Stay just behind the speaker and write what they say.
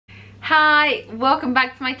Hi, welcome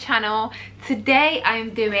back to my channel. Today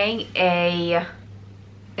I'm doing a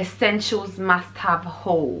essentials must-have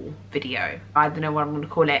haul video. I don't know what I'm going to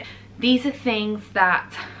call it. These are things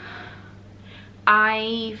that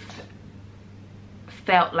I've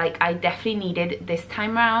felt like I definitely needed this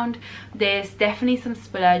time around. There's definitely some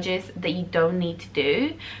splurges that you don't need to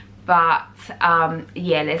do, but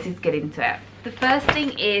yeah, let's just get into it. The first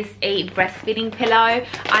thing is a breastfeeding pillow.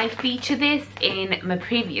 I feature this in my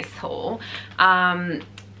previous haul.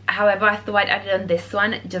 However, I thought I'd add it on this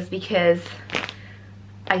one just because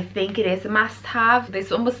I think it is a must-have.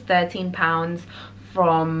 This one was £13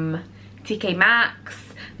 from TK Maxx.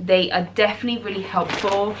 They are definitely really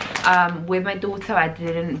helpful. With my daughter, I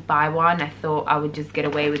didn't buy one. I thought I would just get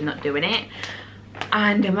away with not doing it.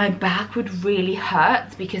 And my back would really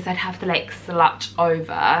hurt because I'd have to like slouch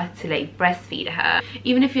over to like breastfeed her.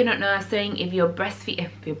 Even if you're not nursing, if you're bottle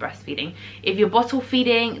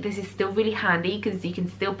feeding, this is still really handy because you can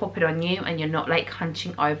still pop it on you and you're not like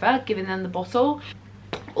hunching over giving them the bottle.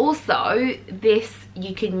 Also, this,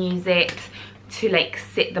 you can use it to like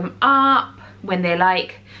sit them up when they're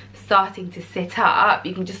like starting to sit up.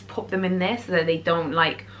 You can just pop them in there so that they don't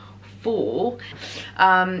like fall.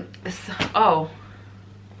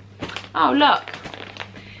 Oh look,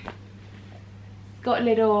 it's got a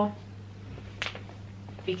little,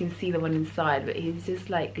 you can see the one inside, but he's just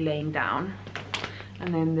like laying down.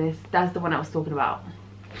 And then that's the one I was talking about.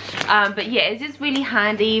 But yeah, it's just really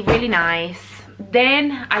handy, really nice.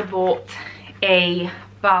 Then I bought a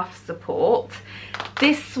bath support.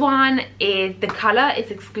 This one is, the color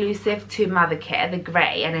is exclusive to Mothercare, the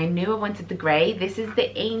grey, and I knew I wanted the grey. This is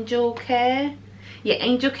the Angel Care. Yeah,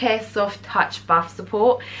 Angel Care Soft Touch Bath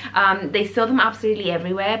Support. They sell them absolutely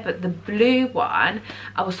everywhere, but the blue one,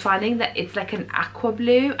 I was finding that it's like an aqua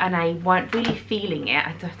blue and I weren't really feeling it.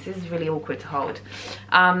 This is really awkward to hold.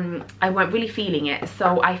 I weren't really feeling it,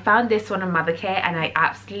 so I found this one on Mothercare and I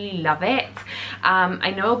absolutely love it.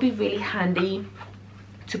 I know it'll be really handy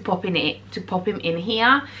to pop him in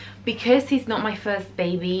here because he's not my first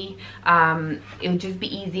baby. It'll just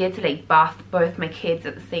be easier to like bath both my kids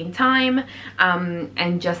at the same time,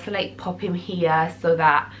 and just to like pop him here so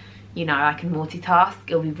that, you know, I can multitask.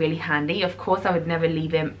 It'll be really handy. Of course, I would never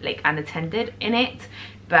leave him like unattended in it,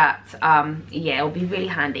 but yeah, it'll be really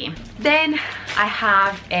handy. Then I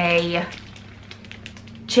have a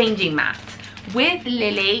changing mat. With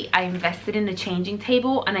Lily, I invested in a changing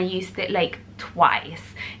table and I used it like twice.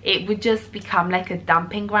 It would just become like a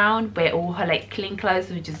dumping ground where all her like clean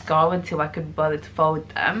clothes would just go until I could bother to fold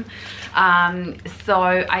them.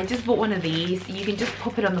 So I just bought one of these. You can just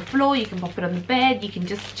pop it on the floor, you can pop it on the bed, you can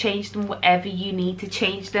just change them whatever you need to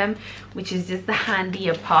change them, which is just the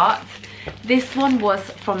handier part. This one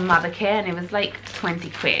was from Mothercare and it was like 20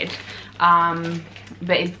 quid.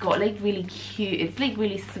 But it's got like really cute, it's like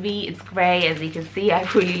really sweet, it's grey. As you can see, I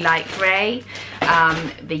really like grey.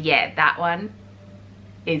 But yeah, that one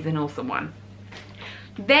is an awesome one.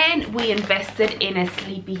 Then we invested in a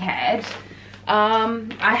sleepy head.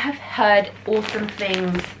 I have heard awesome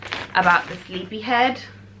things about the sleepy head.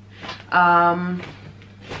 Yeah,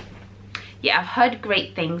 I've heard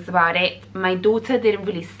great things about it. My daughter didn't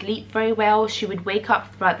really sleep very well. She would wake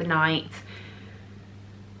up throughout the night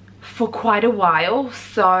for quite a while,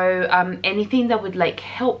 so anything that would like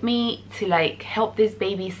help me to like help this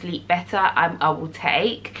baby sleep better, I will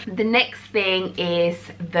take. The next thing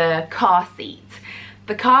is the car seat.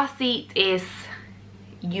 The car seat is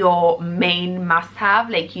your main must-have.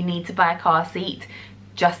 Like, you need to buy a car seat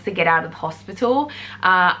just to get out of the hospital.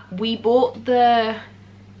 We bought the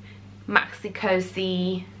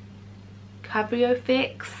Maxi-Cosi Cabrio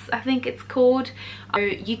Fix, I think it's called.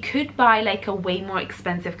 You could buy like a way more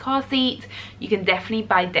expensive car seat. You can definitely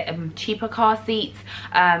buy the cheaper car seats,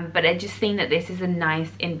 but I just think that this is a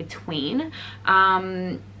nice in between,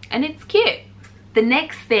 and it's cute. The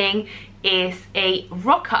next thing is a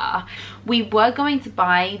rocker. We were going to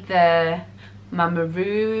buy the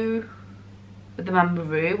Mamaroo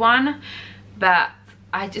one, but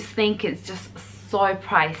I just think it's just so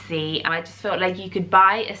pricey, and I just felt like you could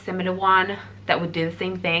buy a similar one that would do the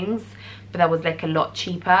same things, but that was like a lot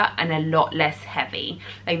cheaper and a lot less heavy.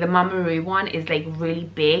 Like the Mamaroo one is like really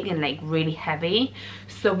big and like really heavy,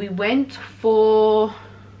 so we went for,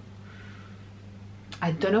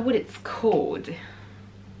 I don't know what it's called,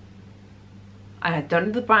 I don't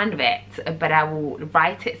know the brand of it, but I will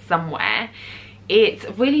write it somewhere. It's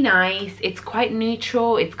really nice, it's quite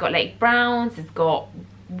neutral, it's got like browns, it's got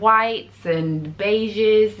whites and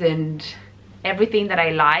beiges and everything that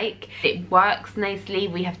I like. It works nicely.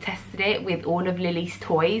 We have tested it with all of Lily's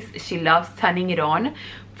toys. She loves turning it on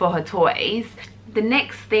for her toys. the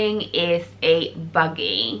next thing is a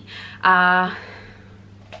buggy.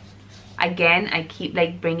 Again, I keep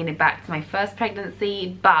like bringing it back to my first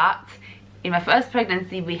pregnancy, but in my first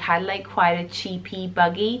pregnancy we had like quite a cheapy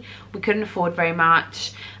buggy. We couldn't afford very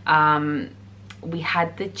much. We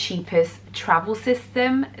had the cheapest travel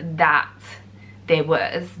system that there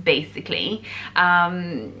was, basically.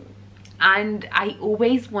 And I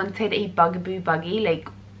always wanted a Bugaboo buggy, like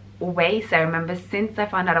always. I remember since I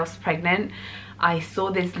found out I was pregnant, I saw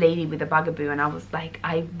this lady with a Bugaboo and I was like,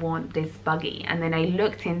 I want this buggy. And then I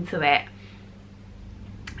looked into it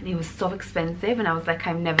and it was so expensive and I was like,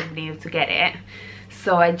 I'm never gonna be able to get it.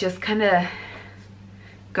 So I just kind of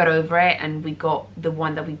got over it and we got the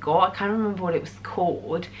one that we got. I can't remember what it was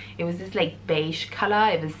called. It was this like beige color.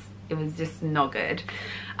 It was just not good.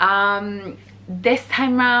 This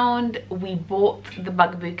time round we bought the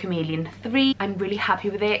Bugaboo Chameleon 3. I'm really happy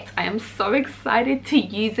with it. I am so excited to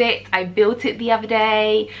use it. I built it the other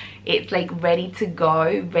day. It's like ready to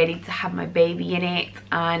go, ready to have my baby in it,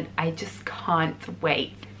 and I just can't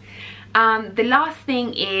wait. The last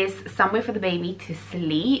thing is somewhere for the baby to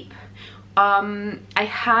sleep. I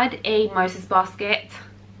had a Moses basket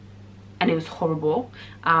and it was horrible.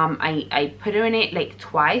 I put her in it like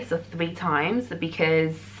twice or 3 times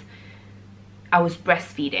because I was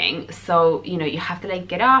breastfeeding, so you know, you have to like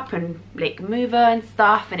get up and like move her and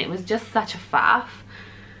stuff, and it was just such a faff.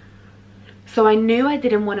 So I knew I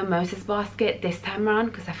didn't want a Moses basket this time around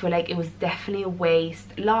because I feel like it was definitely a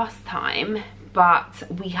waste last time, but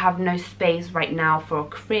we have no space right now for a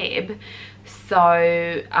crib. So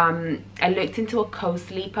I looked into a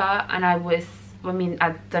co-sleeper and I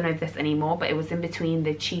don't know if there's anymore, but it was in between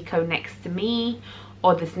the Chico next to me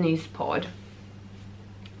or the Snooze Pod.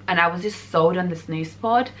 And I was just sold on the Snooze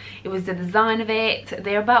Pod. It was the design of it.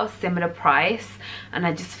 They're about a similar price, and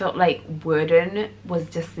I just felt like wooden was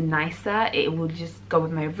just nicer. It would just go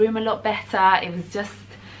with my room a lot better. It was just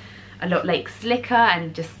a lot like slicker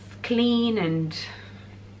and just clean and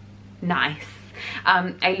nice.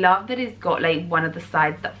 I love that it's got like one of the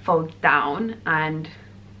sides that folds down and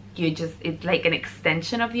it's like an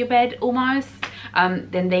extension of your bed almost.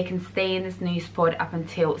 Then they can stay in this Snooze Pod up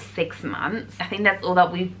until 6 months. I think that's all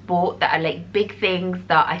that we've bought that are like big things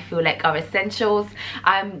that I feel like are essentials.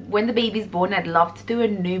 When the baby's born, I'd love to do a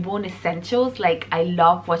newborn essentials. Like, I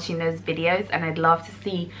love watching those videos and I'd love to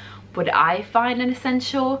see what I find an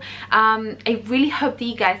essential. I really hope that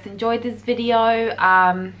you guys enjoyed this video,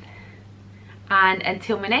 and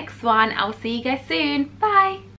until my next one, I'll see you guys soon. Bye.